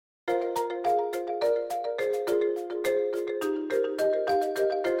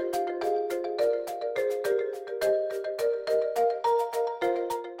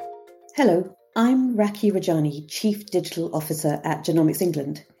Hello, I'm Rakhi Rajani, Chief Digital Officer at Genomics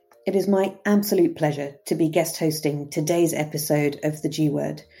England. It is my absolute pleasure to be guest hosting today's episode of The G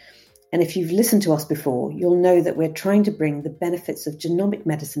Word. And if you've listened to us before, you'll know that we're trying to bring the benefits of genomic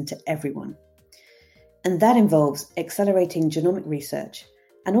medicine to everyone. And that involves accelerating genomic research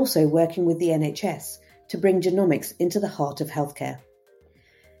and also working with the NHS to bring genomics into the heart of healthcare.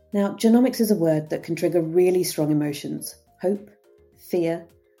 Now, genomics is a word that can trigger really strong emotions: hope, fear,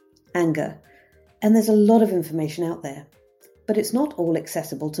 anger, and there's a lot of information out there. But it's not all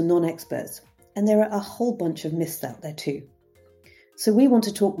accessible to non-experts, and there are a whole bunch of myths out there too. So we want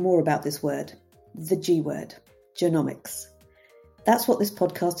to talk more about this word, the G word, genomics. That's what this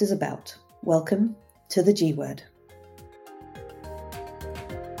podcast is about. Welcome to the G word.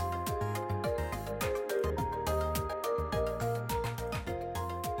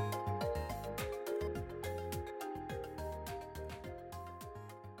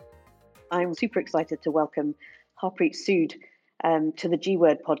 I'm super excited to welcome Harpreet Sood to the G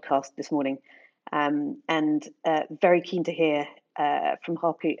Word podcast this morning, and very keen to hear from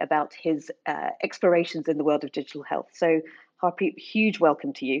Harpreet about his explorations in the world of digital health. So Harpreet, huge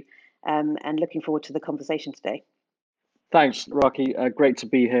welcome to you, and looking forward to the conversation today. Thanks, Rakhi. Great to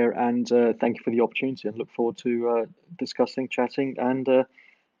be here, and thank you for the opportunity. I look forward to discussing, chatting, and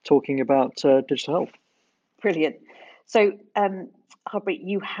talking about digital health. Brilliant. So, Harpreet,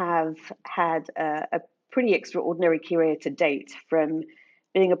 you have had a pretty extraordinary career to date, from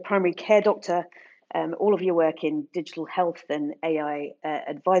being a primary care doctor, all of your work in digital health and AI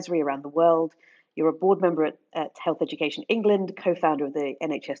advisory around the world. You're a board member at Health Education England, co-founder of the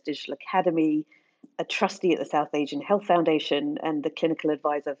NHS Digital Academy, a trustee at the South Asian Health Foundation, and the clinical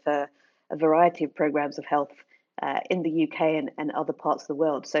advisor for a variety of programs of health in the UK and other parts of the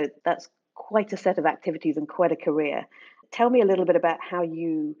world. So that's quite a set of activities and quite a career. Tell me a little bit about how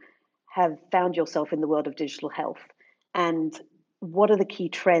you have found yourself in the world of digital health, and what are the key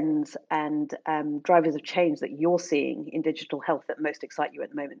trends and drivers of change that you're seeing in digital health that most excite you at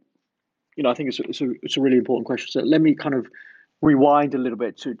the moment? I think it's a really important question. So let me kind of rewind a little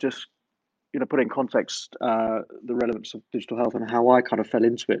bit to just put in context the relevance of digital health and how I kind of fell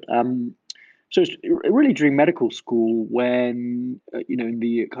into it. So it's really during medical school when, in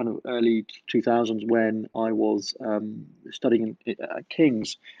the kind of early 2000s when I was studying at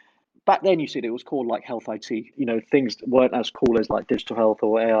King's. Back then, it was called like health IT. Things weren't as cool as like digital health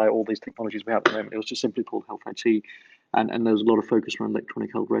or AI, all these technologies we have at the moment. It was just simply called health IT. And there was a lot of focus around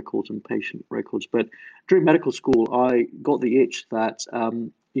electronic health records and patient records. But during medical school, I got the itch that,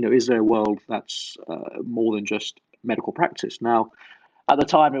 is there a world that's more than just medical practice? Now, at the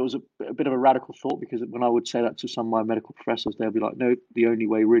time, it was a bit of a radical thought, because when I would say that to some of my medical professors, they'd be like, no, the only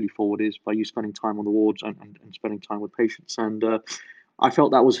way really forward is by you spending time on the wards and spending time with patients. And I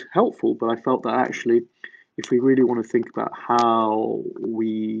felt that was helpful, but I felt that actually, if we really want to think about how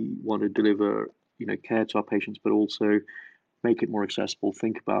we want to deliver, care to our patients, but also make it more accessible,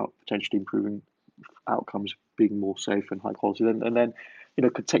 think about potentially improving outcomes, being more safe and high quality, and then,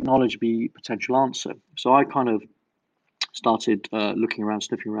 could technology be a potential answer? So I kind of started looking around,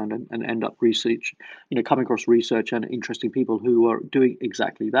 sniffing around, and end up coming across research and interesting people who are doing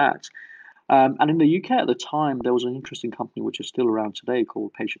exactly that. And in the UK at the time, there was an interesting company which is still around today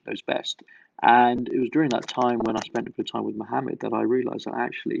called Patient Knows Best. And it was during that time, when I spent a bit of time with Mohammed, that I realized that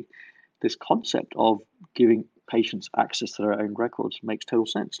actually this concept of giving patients access to their own records makes total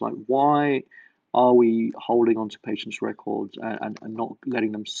sense. Like, why are we holding on to patients' records and not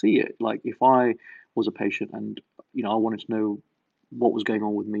letting them see it? Like, if I was a patient and I wanted to know what was going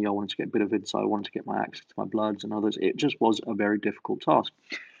on with me, I wanted to get a bit of insight, I wanted to get my access to my bloods and others, it just was a very difficult task.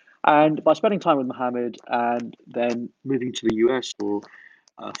 And by spending time with Mohammed and then moving to the US for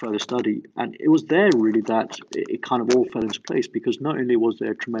further study, and it was there really that it kind of all fell into place, because not only was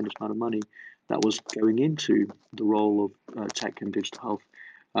there a tremendous amount of money that was going into the role of tech and digital health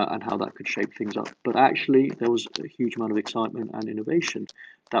and how that could shape things up, but actually there was a huge amount of excitement and innovation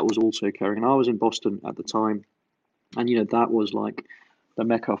that was also occurring. And I was in Boston at the time, and that was like the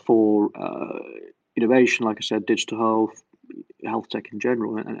mecca for innovation, like I said, digital health tech in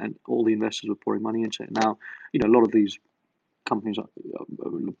general, and all the investors were pouring money into it. Now, a lot of these companies,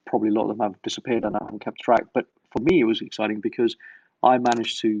 probably a lot of them have disappeared and I haven't kept track. But for me, it was exciting because I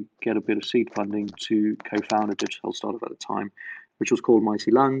managed to get a bit of seed funding to co-found a digital health startup at the time, which was called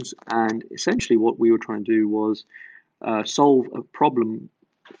Mighty Lungs. And essentially what we were trying to do was solve a problem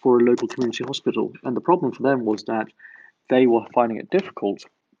for a local community hospital. And the problem for them was that they were finding it difficult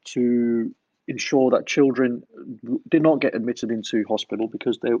to ensure that children did not get admitted into hospital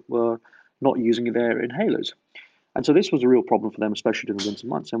because they were not using their inhalers. And so this was a real problem for them, especially during the winter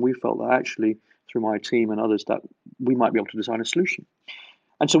months. And we felt that actually, through my team and others, that we might be able to design a solution.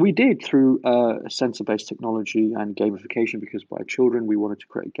 And so we did through a sensor-based technology and gamification, because by children, we wanted to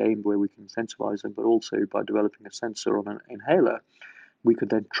create a game where we can incentivize them, but also by developing a sensor on an inhaler, we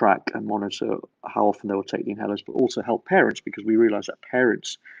could then track and monitor how often they will take the inhalers, but also help parents, because we realized that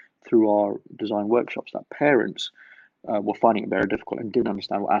parents, through our design workshops, that parents were finding it very difficult and didn't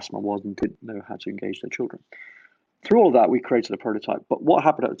understand what asthma was and didn't know how to engage their children. Through all of that, we created a prototype. But what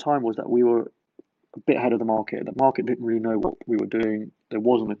happened at the time was that we were a bit ahead of the market. The market didn't really know what we were doing. There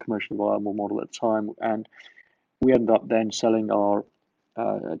wasn't a commercially viable model at the time, and we ended up then selling our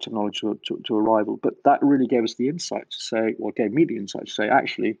technology to a rival. But that really gave us the insight to say, or gave me the insight to say,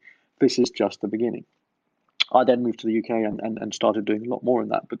 actually, this is just the beginning. I then moved to the UK and started doing a lot more in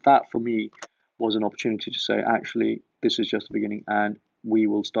that. But that, for me, was an opportunity to say, actually, this is just the beginning, and we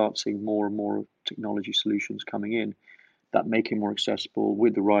will start seeing more and more technology solutions coming in that make it more accessible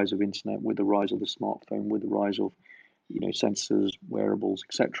with the rise of internet, with the rise of the smartphone, with the rise of sensors, wearables,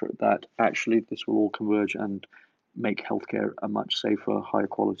 etc. That actually this will all converge and make healthcare a much safer, higher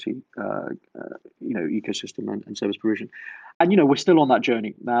quality, ecosystem and service provision. And we're still on that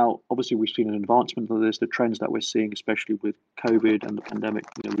journey now. Obviously, we've seen an advancement of this. The trends that we're seeing, especially with COVID and the pandemic,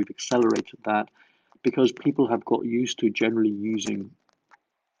 we've accelerated that because people have got used to generally using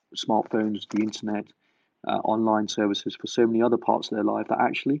smartphones, the internet, online services for so many other parts of their life that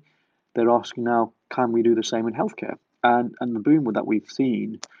actually they're asking now, can we do the same in healthcare? And the boom that we've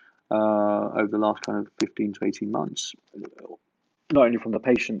seen over the last kind of 15 to 18 months, not only from the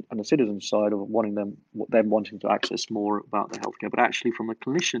patient and the citizen side of them wanting to access more about their healthcare, but actually from a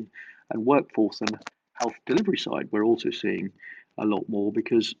clinician and workforce and health delivery side, we're also seeing a lot more,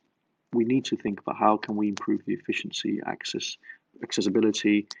 because we need to think about how can we improve the efficiency,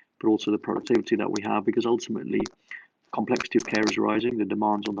 accessibility, but also the productivity that we have, because ultimately complexity of care is rising, the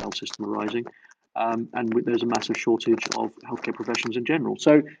demands on the health system are rising, and there's a massive shortage of healthcare professions in general.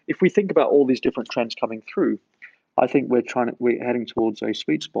 So if we think about all these different trends coming through, I think we're heading towards a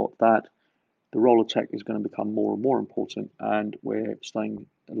sweet spot that the role of tech is going to become more and more important, and we're studying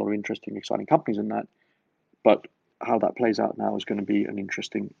a lot of interesting, exciting companies in that. But how that plays out now is going to be an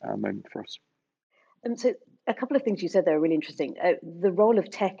interesting moment for us. So a couple of things you said there are really interesting. The role of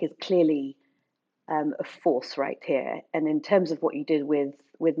tech is clearly a force right here, and in terms of what you did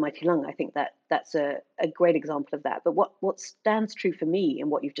with Mighty Lung, I think that's a great example of that. But what stands true for me in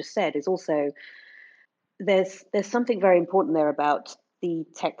what you've just said is also there's something very important there about the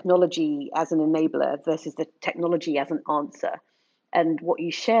technology as an enabler versus the technology as an answer. And what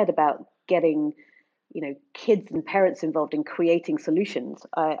you shared about getting kids and parents involved in creating solutions,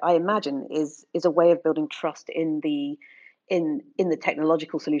 I imagine is a way of building trust in the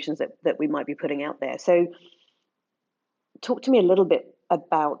technological solutions that we might be putting out there. So talk to me a little bit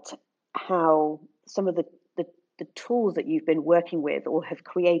about how some of the tools that you've been working with or have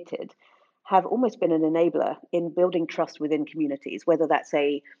created have almost been an enabler in building trust within communities, whether that's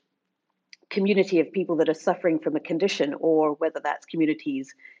a community of people that are suffering from a condition, or whether that's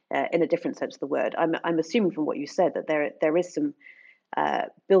communities in a different sense of the word. I'm assuming from what you said that there is some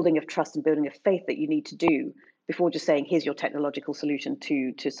building of trust and building of faith that you need to do before just saying, here's your technological solution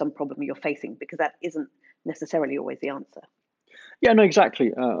to some problem you're facing, because that isn't necessarily always the answer. Yeah, no,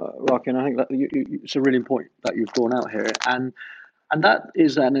 exactly, Rakhi, and I think that it's a really important that you've drawn out here, and that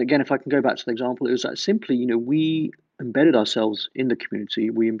is, and again, if I can go back to the example, it was that simply, we embedded ourselves in the community,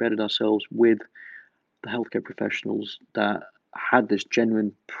 we embedded ourselves with the healthcare professionals that had this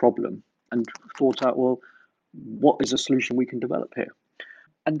genuine problem, and thought out, well, what is a solution we can develop here?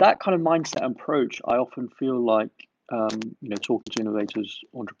 And that kind of mindset and approach, I often feel like, talking to innovators,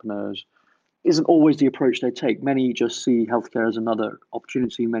 entrepreneurs, isn't always the approach they take. Many just see healthcare as another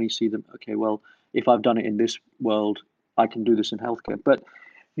opportunity. Many see them, okay, well, if I've done it in this world, I can do this in healthcare. But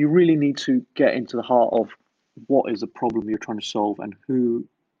you really need to get into the heart of what is the problem you're trying to solve, and who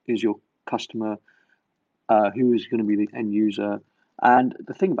is your customer, who is going to be the end user. And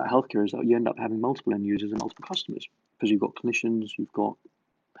the thing about healthcare is that you end up having multiple end users and multiple customers, because you've got clinicians, you've got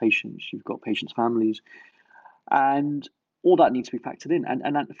patients, you've got patients' families, and all that needs to be factored in.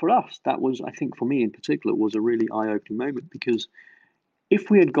 And for us, that was, I think for me in particular, was a really eye-opening moment, because if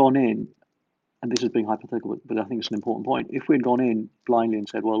we had gone in, and this is being hypothetical, but I think it's an important point, if we had gone in blindly and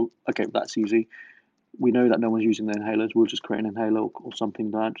said, well, okay, that's easy, we know that no one's using the inhalers, we'll just create an inhaler or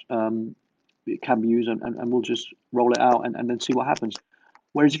something that it can be used, and we'll just roll it out and then see what happens.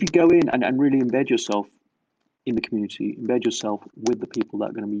 Whereas if you go in and really embed yourself in the community, embed yourself with the people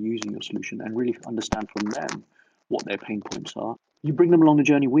that are going to be using your solution, and really understand from them what their pain points are, you bring them along the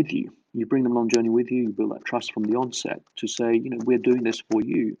journey with you. You bring them along the journey with you. You build that trust from the onset to say, we're doing this for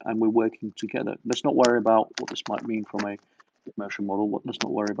you and we're working together. Let's not worry about what this might mean from a commercial model. Let's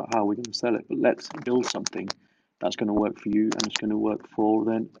not worry about how we're going to sell it, but let's build something that's going to work for you and it's going to work for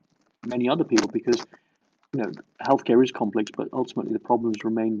then many other people, because healthcare is complex, but ultimately the problems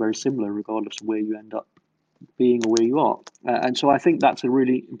remain very similar regardless of where you end up being or where you are. And so I think that's a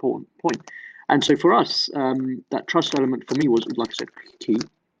really important point. And so for us, that trust element for me was, like I said, key.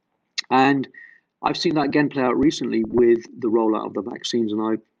 And I've seen that again play out recently with the rollout of the vaccines. And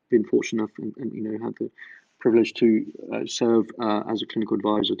I've been fortunate enough and had the privilege to serve as a clinical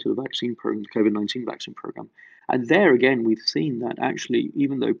advisor to the vaccine program, the COVID-19 vaccine program. And there again, we've seen that actually,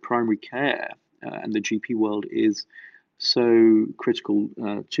 even though primary care and the GP world is so critical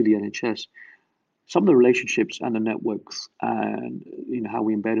to the NHS, some of the relationships and the networks and how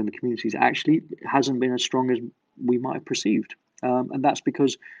we embed in the communities actually hasn't been as strong as we might have perceived. And that's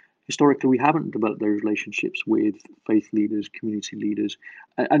because historically we haven't developed those relationships with faith leaders, community leaders.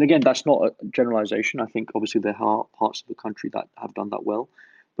 And again, that's not a generalization. I think obviously there are parts of the country that have done that well,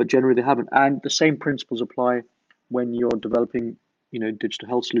 but generally they haven't. And the same principles apply when you're developing digital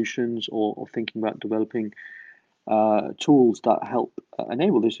health solutions or thinking about developing tools that help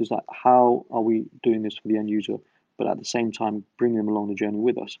enable this. Is that how are we doing this for the end user, but at the same time bring them along the journey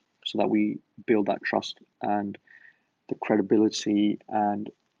with us so that we build that trust and the credibility and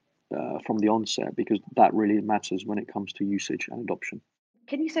from the onset, because that really matters when it comes to usage and adoption.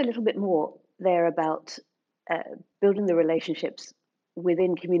 Can you say a little bit more there about building the relationships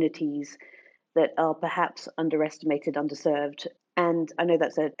within communities that are perhaps underestimated, underserved? And I know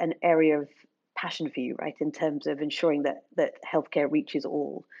that's an area of passion for you, right, in terms of ensuring that healthcare reaches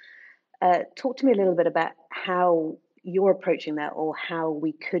all. Talk to me a little bit about how you're approaching that, or how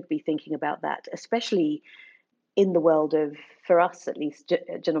we could be thinking about that, especially in the world of, for us at least,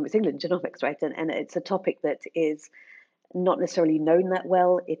 Genomics England, genomics, right? And it's a topic that is not necessarily known that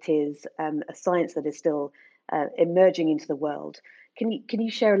well. It is a science that is still emerging into the world. Can you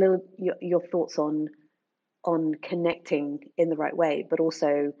share a little your thoughts on connecting in the right way, but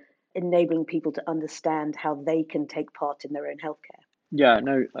also enabling people to understand how they can take part in their own healthcare? Yeah,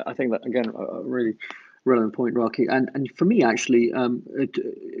 no, I think that again a really relevant point, Rakhi. And for me, actually,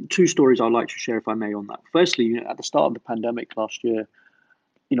 two stories I'd like to share, if I may, on that. Firstly, at the start of the pandemic last year,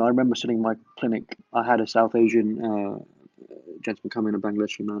 I remember sitting in my clinic. I had a South Asian gentleman come in, a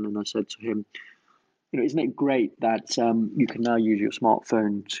Bangladeshi man, and I said to him, isn't it great that you can now use your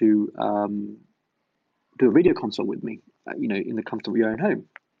smartphone to do a video consult with me, in the comfort of your own home?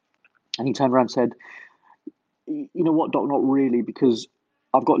 And he turned around and said, you know what, Doc, not really, because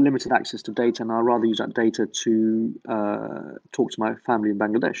I've got limited access to data and I'd rather use that data to talk to my family in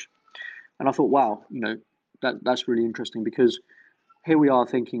Bangladesh. And I thought, wow, that's really interesting, because here we are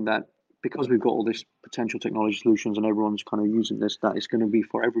thinking that because we've got all this potential technology solutions and everyone's kind of using this, that it's going to be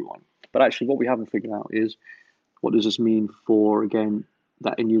for everyone. But actually what we haven't figured out is, what does this mean for, again,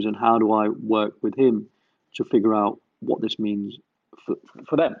 that end user, and how do I work with him to figure out what this means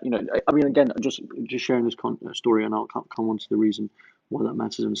for them? I mean, again, just sharing this story, and I'll come on to the reason why that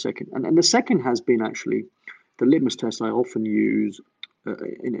matters in a second. And the second has been actually the litmus test I often use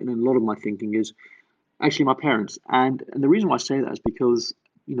in a lot of my thinking is actually my parents. And the reason why I say that is because,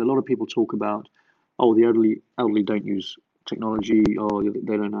 a lot of people talk about, oh, the elderly don't use technology, or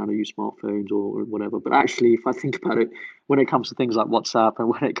they don't know how to use smartphones or whatever. But actually, if I think about it, when it comes to things like WhatsApp and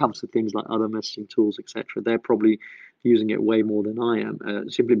when it comes to things like other messaging tools, etc., they're probably using it way more than I am,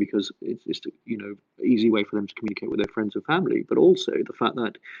 simply because it's just easy way for them to communicate with their friends and family. But also the fact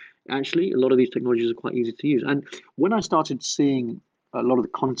that actually a lot of these technologies are quite easy to use. And when I started seeing a lot of the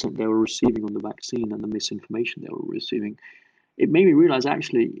content they were receiving on the vaccine and the misinformation they were receiving, it made me realize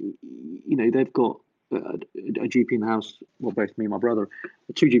actually, they've got a GP in the house, well, both me and my brother,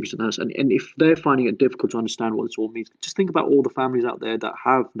 two GPs in the house, and if they're finding it difficult to understand what this all means, just think about all the families out there that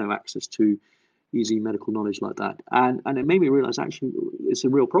have no access to easy medical knowledge like that. And it made me realize actually it's a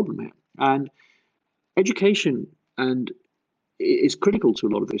real problem here. And education and is critical to a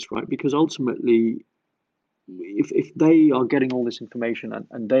lot of this, right? Because ultimately, if they are getting all this information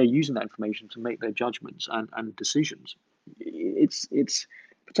and they're using that information to make their judgments and decisions, it's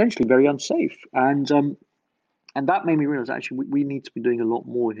potentially very unsafe. And that made me realize actually we need to be doing a lot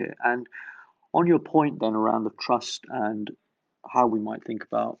more here. And on your point then around the trust and how we might think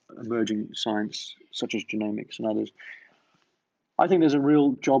about emerging science such as genomics and others, I think there's a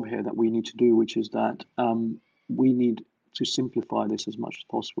real job here that we need to do, which is that we need to simplify this as much as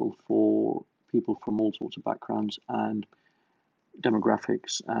possible for people from all sorts of backgrounds, and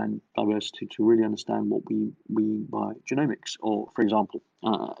demographics and diversity to really understand what we mean by genomics. Or, for example,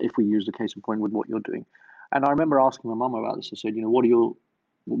 if we use the case in point with what you're doing, and I remember asking my mum about this. I said, what do you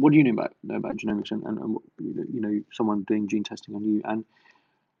know about genomics and someone doing gene testing on you? And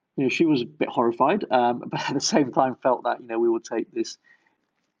she was a bit horrified, but at the same time felt that we would take this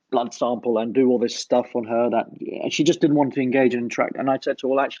blood sample and do all this stuff on her and she just didn't want to engage and interact. And I said to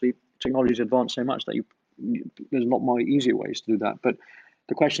her, well, actually, technology's advanced so much that there's a lot more easier ways to do that. But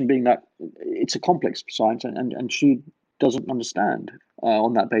the question being that it's a complex science and she doesn't understand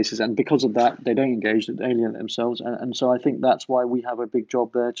on that basis. And because of that, they don't engage, they alienate themselves. And so I think that's why we have a big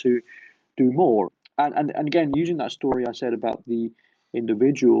job there to do more. And again, using that story I said about the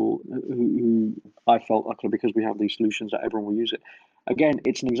individual who I felt like, because we have these solutions that everyone will use it. Again,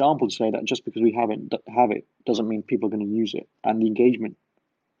 it's an example to say that just because we have it doesn't mean people are going to use it. And the engagement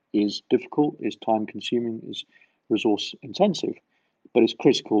is difficult, is time consuming, is resource intensive, but it's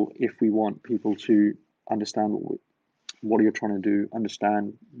critical if we want people to understand what you're trying to do,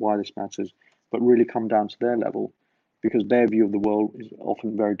 understand why this matters, but really come down to their level, because their view of the world is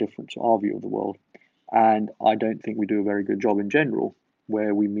often very different to our view of the world. And I don't think we do a very good job in general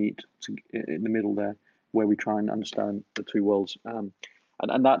where we meet in the middle there, where we try and understand the two worlds. And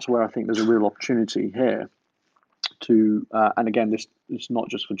that's where I think there's a real opportunity here to, and again, this is not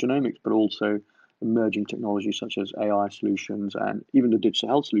just for genomics, but also emerging technologies such as AI solutions and even the digital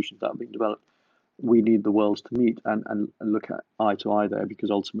health solutions that are being developed. We need the worlds to meet and look at eye to eye there, because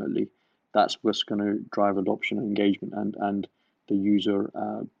ultimately that's what's going to drive adoption and engagement and the user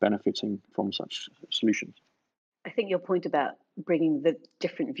benefiting from such solutions. I think your point about bringing the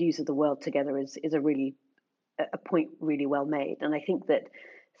different views of the world together is a point really well made. And I think that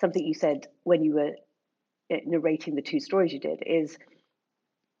something you said when you were narrating the two stories you did is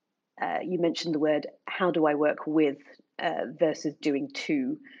you mentioned the word, how do I work with versus doing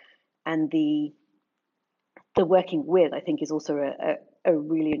to, and the working with, I think, is also a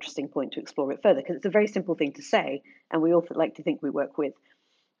really interesting point to explore it further, because it's a very simple thing to say, and we all like to think we work with.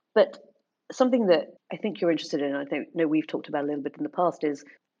 But something that I think you're interested in, I know we've talked about a little bit in the past, is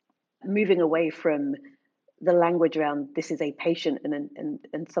moving away from the language around this is a patient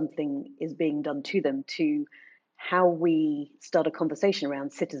and something is being done to them, to how we start a conversation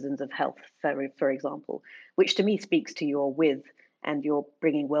around citizens of health, for example, which to me speaks to your with and you're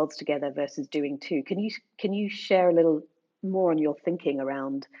bringing worlds together versus doing to. Can you share a little more on your thinking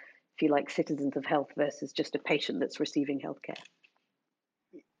around, if you like, citizens of health versus just a patient that's receiving healthcare?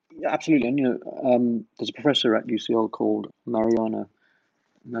 Yeah, absolutely. And there's a professor at UCL called Mariana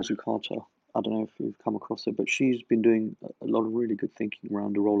Mazzucato. I don't know if you've come across it, but she's been doing a lot of really good thinking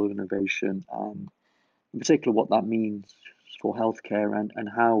around the role of innovation, and in particular what that means for healthcare and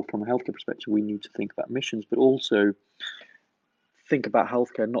how, from a healthcare perspective, we need to think about missions, but also think about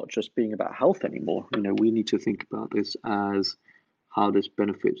healthcare not just being about health anymore. We need to think about this as how this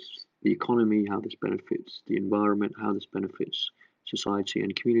benefits the economy, how this benefits the environment, how this benefits society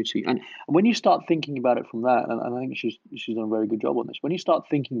and community. And when you start thinking about it from that, and I think she's done a very good job on this, when you start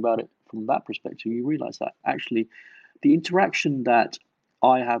thinking about it from that perspective, you realize that actually the interaction that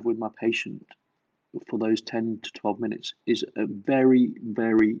I have with my patient for those 10 to 12 minutes is a very,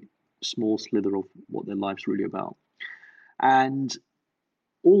 very small slither of what their life's really about. And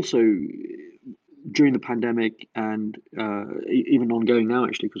also during the pandemic and even ongoing now,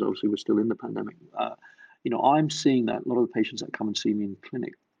 actually, because obviously we're still in the pandemic, I'm seeing that a lot of the patients that come and see me in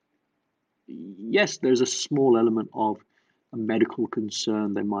clinic, yes, there's a small element of a medical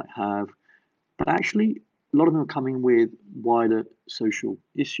concern they might have, but actually a lot of them are coming with wider social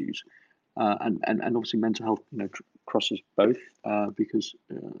issues. And obviously mental health crosses both because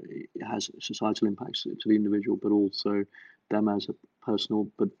it has societal impacts to the individual, but also them as a personal.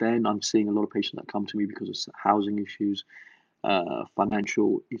 But then I'm seeing a lot of patients that come to me because of housing issues,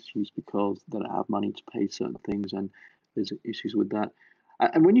 financial issues, because they don't have money to pay certain things, and there's issues with that.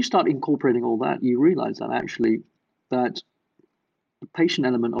 And when you start incorporating all that, you realize that actually that the patient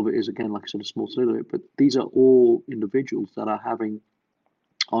element of it is, again, like I said, a small sliver, but these are all individuals that are having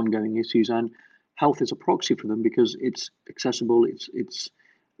ongoing issues, and health is a proxy for them because it's accessible, it's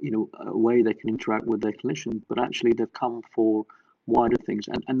a way they can interact with their clinician, but actually they've come for wider things,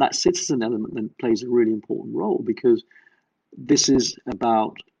 and that citizen element then plays a really important role, because this is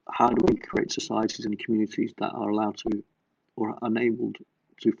about how do we create societies and communities that are allowed to or enabled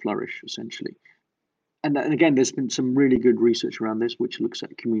to flourish, essentially. And again, there's been some really good research around this, which looks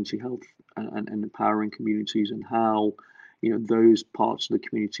at community health and empowering communities, and how those parts of the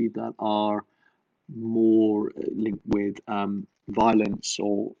community that are more linked with violence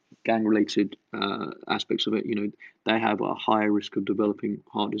or gang-related aspects of it, they have a higher risk of developing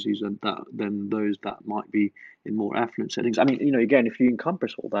heart disease than those that might be in more affluent settings. I mean, again, if you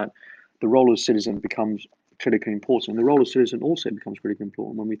encompass all that, the role of citizen becomes critically important. And the role of citizen also becomes critically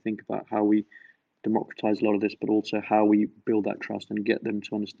important when we think about how we democratize a lot of this, but also how we build that trust and get them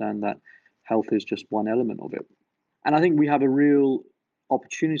to understand that health is just one element of it. And I think we have a real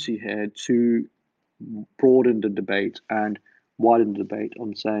opportunity here to broaden the debate and widen the debate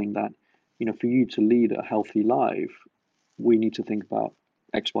on saying that, for you to lead a healthy life, we need to think about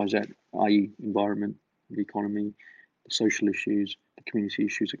X, Y, Z, i.e., environment, the economy, the social issues, the community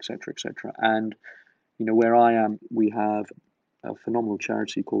issues, etc., etc. And where I am, we have a phenomenal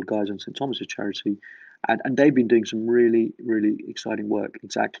charity called Guys and St Thomas's Charity, and they've been doing some really, really exciting work.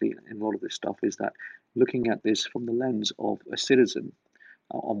 Exactly, in a lot of this stuff is that looking at this from the lens of a citizen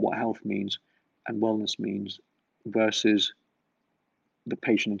on what health means and wellness means versus the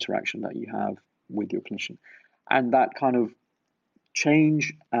patient interaction that you have with your clinician, and that kind of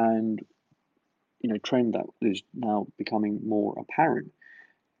change and trend that is now becoming more apparent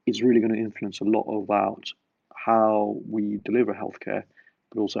is really going to influence a lot about how we deliver healthcare,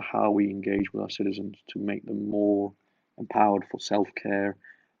 but also how we engage with our citizens to make them more empowered for self-care,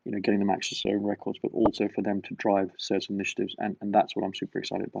 getting them access to their own records, but also for them to drive certain initiatives. And that's what I'm super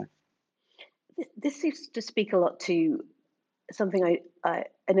excited by. This seems to speak a lot to something I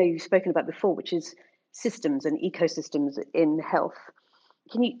know you've spoken about before, which is systems and ecosystems in health.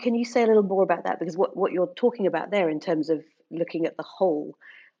 Can you say a little more about that? Because what you're talking about there in terms of looking at the whole,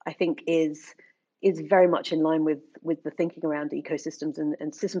 I think is very much in line with the thinking around ecosystems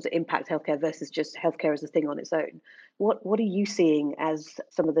and systems that impact healthcare versus just healthcare as a thing on its own. What are you seeing as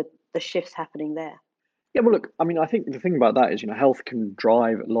some of the shifts happening there? Yeah, well, look, I mean, I think the thing about that is, health can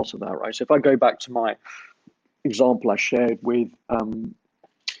drive a lot of that, right? So if I go back to my example I shared with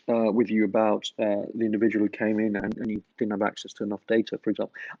you about the individual who came in and he didn't have access to enough data, for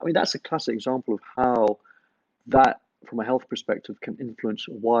example. I mean, that's a classic example of how that, from a health perspective, can influence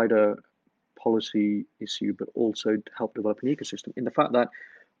a wider policy issue, but also help develop an ecosystem. In the fact that,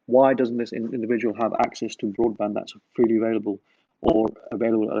 why doesn't this individual have access to broadband that's freely available or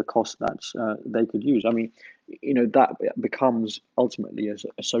available at a cost that they could use? I mean, that becomes ultimately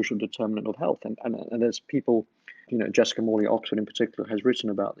a social determinant of health. And there's people, Jessica Morley Oxford in particular has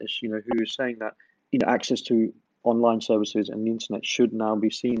written about this, who is saying that, access to online services and the internet should now be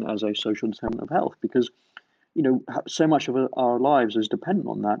seen as a social determinant of health, because so much of our lives is dependent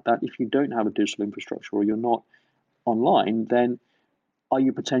on that if you don't have a digital infrastructure or you're not online, then are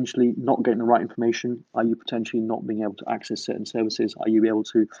you potentially not getting the right information? Are you potentially not being able to access certain services? Are you able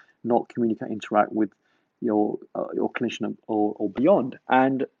to not communicate, interact with your clinician or beyond?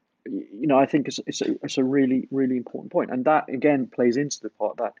 And I think it's a really, really important point. And that again plays into the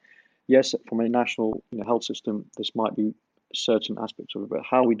part that, yes, from a national health system, this might be certain aspects of it, but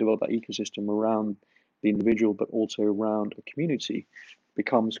how we develop that ecosystem around the individual, but also around a community,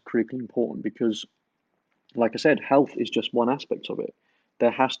 becomes critically important, because, like I said, health is just one aspect of it.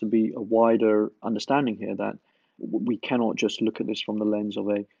 There has to be a wider understanding here that we cannot just look at this from the lens of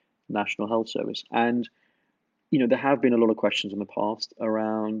a national health service. And, there have been a lot of questions in the past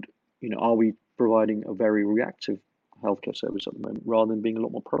around, are we providing a very reactive healthcare service at the moment rather than being a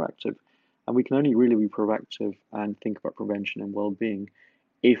lot more proactive? And we can only really be proactive and think about prevention and well-being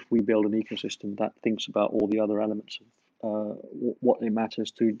if we build an ecosystem that thinks about all the other elements of what it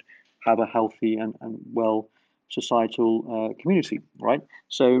matters to have a healthy and well societal community, right?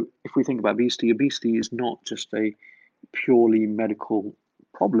 So if we think about obesity is not just a purely medical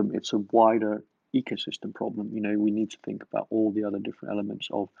problem, it's a wider ecosystem problem. We need to think about all the other different elements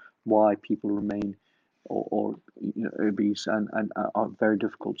of why people remain or obese and are very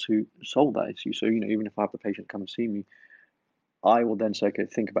difficult to solve that issue. So, even if I have a patient come and see me, I will then say, okay,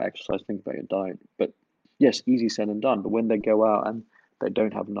 think about exercise, think about your diet. But yes, easy said and done. But when they go out and they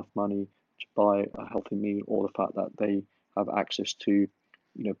don't have enough money to buy a healthy meal, or the fact that they have access to,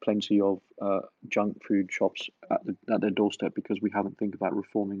 plenty of junk food shops at their doorstep because we haven't think about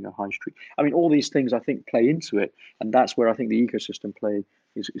reforming a high street. I mean, all these things I think play into it, and that's where I think the ecosystem play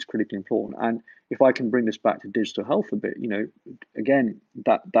is critically important. And if I can bring this back to digital health a bit, again,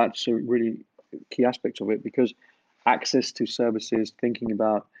 that's a really key aspect of it, because access to services, thinking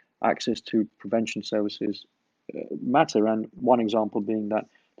about access to prevention services matter. And one example being that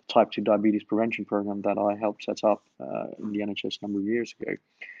the type 2 diabetes prevention program that I helped set up in the NHS a number of years ago,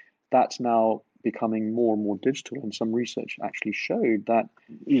 that's now becoming more and more digital. And some research actually showed that,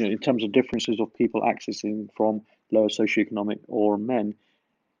 in terms of differences of people accessing from lower socioeconomic or men,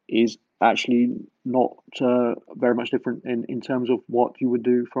 is actually not very much different in terms of what you would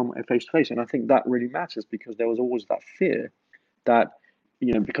do from a face-to-face. And I think that really matters because there was always that fear that,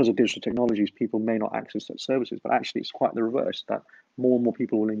 because of digital technologies, people may not access such services, but actually it's quite the reverse, that more and more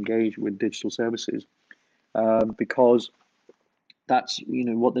people will engage with digital services because that's,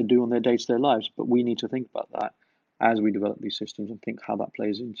 what they do on their day-to-day lives. But we need to think about that as we develop these systems and think how that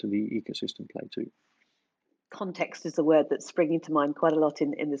plays into the ecosystem play too. Context is a word that's springing to mind quite a lot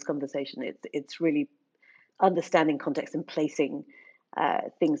in this conversation. It's really understanding context and placing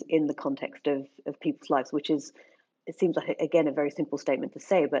things in the context of people's lives, which is, it seems like, again, a very simple statement to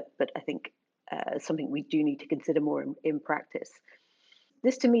say, but I think something we do need to consider more in practice.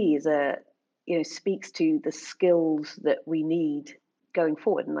 This to me is speaks to the skills that we need going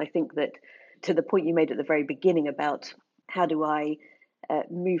forward. And I think that, to the point you made at the very beginning about how do I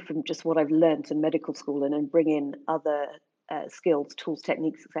move from just what I've learned in medical school and then bring in other skills, tools,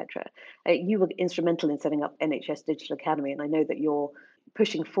 techniques, etc. You were instrumental in setting up NHS Digital Academy, and I know that you're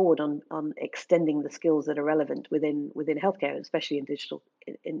pushing forward on extending the skills that are relevant within healthcare, especially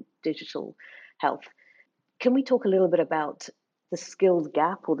in digital health. Can we talk a little bit about the skills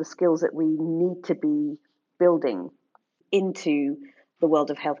gap or the skills that we need to be building into the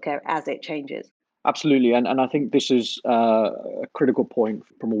world of healthcare as it changes? Absolutely, and I think this is a critical point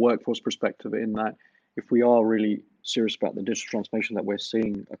from a workforce perspective, in that if we are really serious about the digital transformation that we're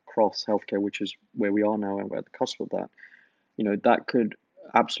seeing across healthcare, which is where we are now and we're at the cusp of that, that could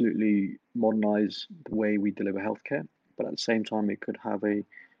absolutely modernize the way we deliver healthcare, but at the same time, it could have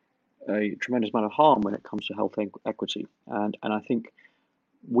a tremendous amount of harm when it comes to health equity. And I think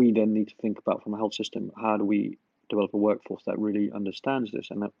we then need to think about, from a health system, how do we develop a workforce that really understands this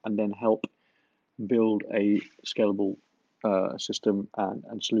and then help build a scalable system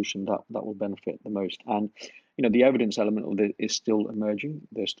and solution that will benefit the most. And the evidence element of it is still emerging.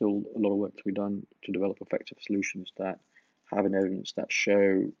 There's still a lot of work to be done to develop effective solutions that have an evidence that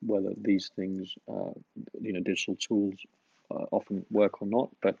show whether these things, digital tools, often work or not.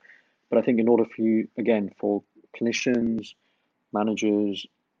 But I think in order for you, again, for clinicians, managers,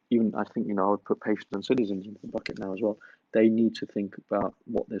 even, I think, I would put patients and citizens into the bucket now as well. They need to think about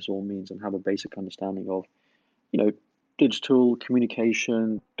what this all means and have a basic understanding of, digital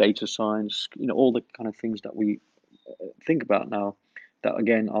communication, data science, all the kind of things that we think about now that,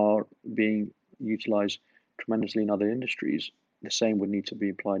 again, are being utilized tremendously in other industries. The same would need to be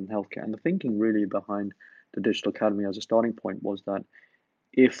applied in healthcare. And the thinking really behind the Digital Academy as a starting point was that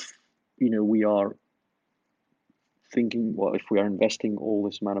if, we are thinking, well, if we are investing all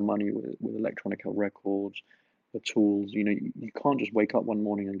this amount of money with electronic health records, the tools, you can't just wake up one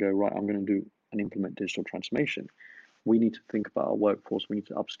morning and go, right, I'm going to do and implement digital transformation. We need to think about our workforce. We need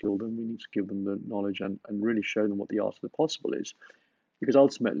to upskill them. We need to give them the knowledge and really show them what the art of the possible is. Because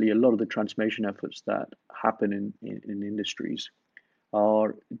ultimately, a lot of the transformation efforts that happen in industries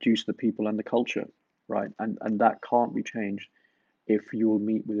are due to the people and the culture, right? And that can't be changed if you will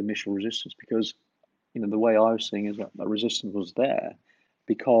meet with initial resistance, because the way I was seeing is that resistance was there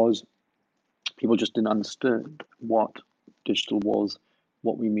because people just didn't understand what digital was,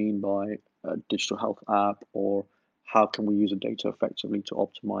 what we mean by a digital health app, or how can we use the data effectively to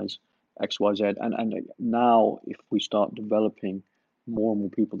optimize X, Y, Z. And now, if we start developing more and more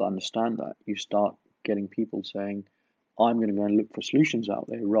people that understand that, you start getting people saying, I'm going to go and look for solutions out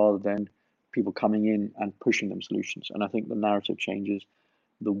there, rather than people coming in and pushing them solutions. And I think the narrative changes,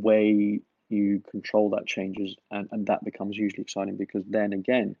 the way you control that changes, and that becomes hugely exciting, because then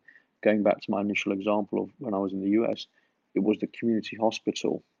again, going back to my initial example of when I was in the US, it was the community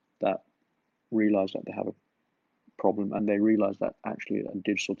hospital that realized that they have a problem, and they realized that actually a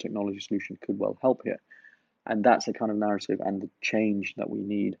digital technology solution could well help here. And that's the kind of narrative and the change that we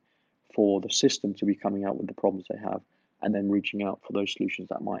need for the system to be coming out with the problems they have, and then reaching out for those solutions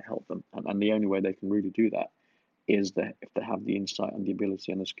that might help them. And the only way they can really do that is that if they have the insight and the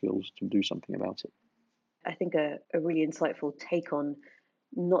ability and the skills to do something about it. I think a really insightful take on,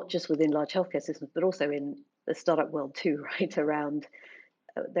 not just within large healthcare systems, but also in the startup world too, right? Around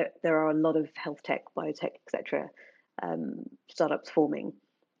there are a lot of health tech, biotech, etc. Startups forming,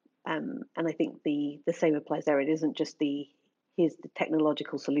 and I think the same applies there. It isn't just here's the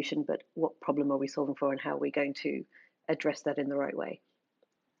technological solution, but what problem are we solving for, and how are we going to address that in the right way?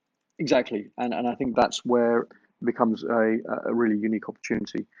 Exactly, and I think that's where it becomes a really unique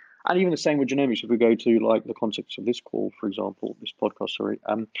opportunity. And even the same with genomics. If we go to like the context of this call, for example, this podcast, sorry,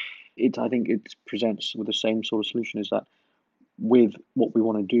 I think it presents with the same sort of solution, is that with what we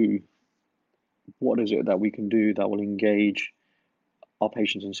want to do, what is it that we can do that will engage our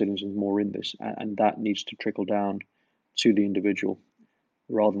patients and citizens more in this, and that needs to trickle down to the individual,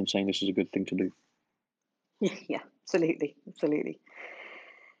 rather than saying this is a good thing to do. Yeah, absolutely.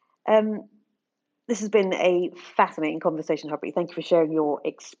 This has been a fascinating conversation, Harpreet. Thank you for sharing your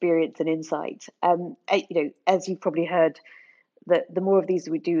experience and insight. As you've probably heard, the more of these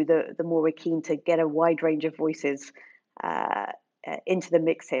we do, the more we're keen to get a wide range of voices into the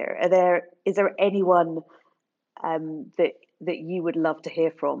mix here. Is there anyone that you would love to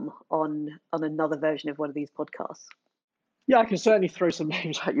hear from on another version of one of these podcasts? Yeah, I can certainly throw some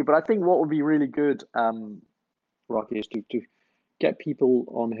names at you, but I think what would be really good, Rakhi, is to get people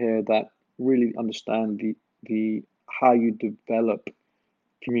on here that really understand the how you develop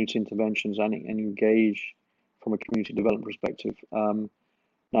community interventions and engage from a community development perspective.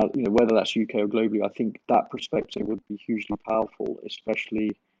 Now, whether that's UK or globally, I think that perspective would be hugely powerful,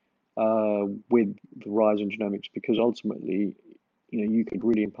 especially with the rise in genomics, because ultimately, you could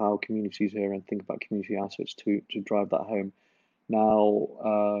really empower communities here and think about community assets to drive that home. Now,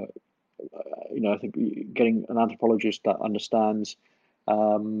 I think getting an anthropologist that understands,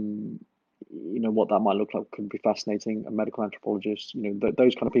 what that might look like could be fascinating. A medical anthropologist,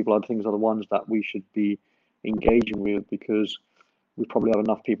 those kind of people are the ones that we should be engaging with, because we probably have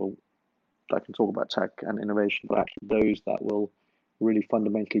enough people that can talk about tech and innovation, but actually those that will really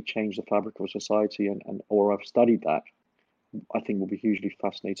fundamentally change the fabric of society or have studied that, I think will be hugely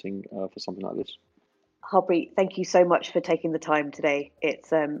fascinating for something like this. Harpreet, thank you so much for taking the time today. It's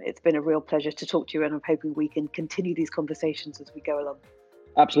been a real pleasure to talk to you, and I'm hoping we can continue these conversations as we go along.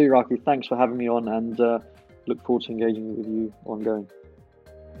 Absolutely, Rakhi. Thanks for having me on, and look forward to engaging with you ongoing.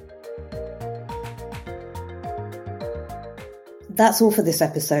 That's all for this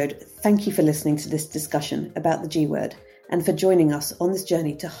episode. Thank you for listening to this discussion about the G word, and for joining us on this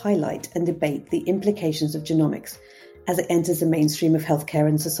journey to highlight and debate the implications of genomics as it enters the mainstream of healthcare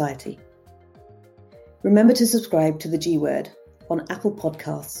and society. Remember to subscribe to the G word on Apple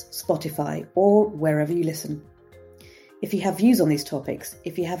Podcasts, Spotify, or wherever you listen. If you have views on these topics,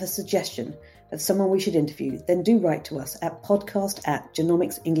 if you have a suggestion of someone we should interview, then do write to us at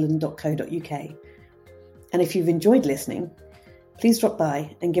podcast@genomicsengland.co.uk. And if you've enjoyed listening, please drop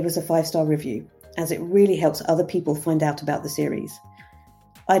by and give us a 5-star review, as it really helps other people find out about the series.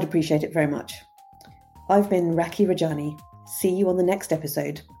 I'd appreciate it very much. I've been Rakhi Rajani. See you on the next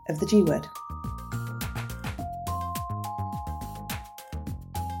episode of the G Word.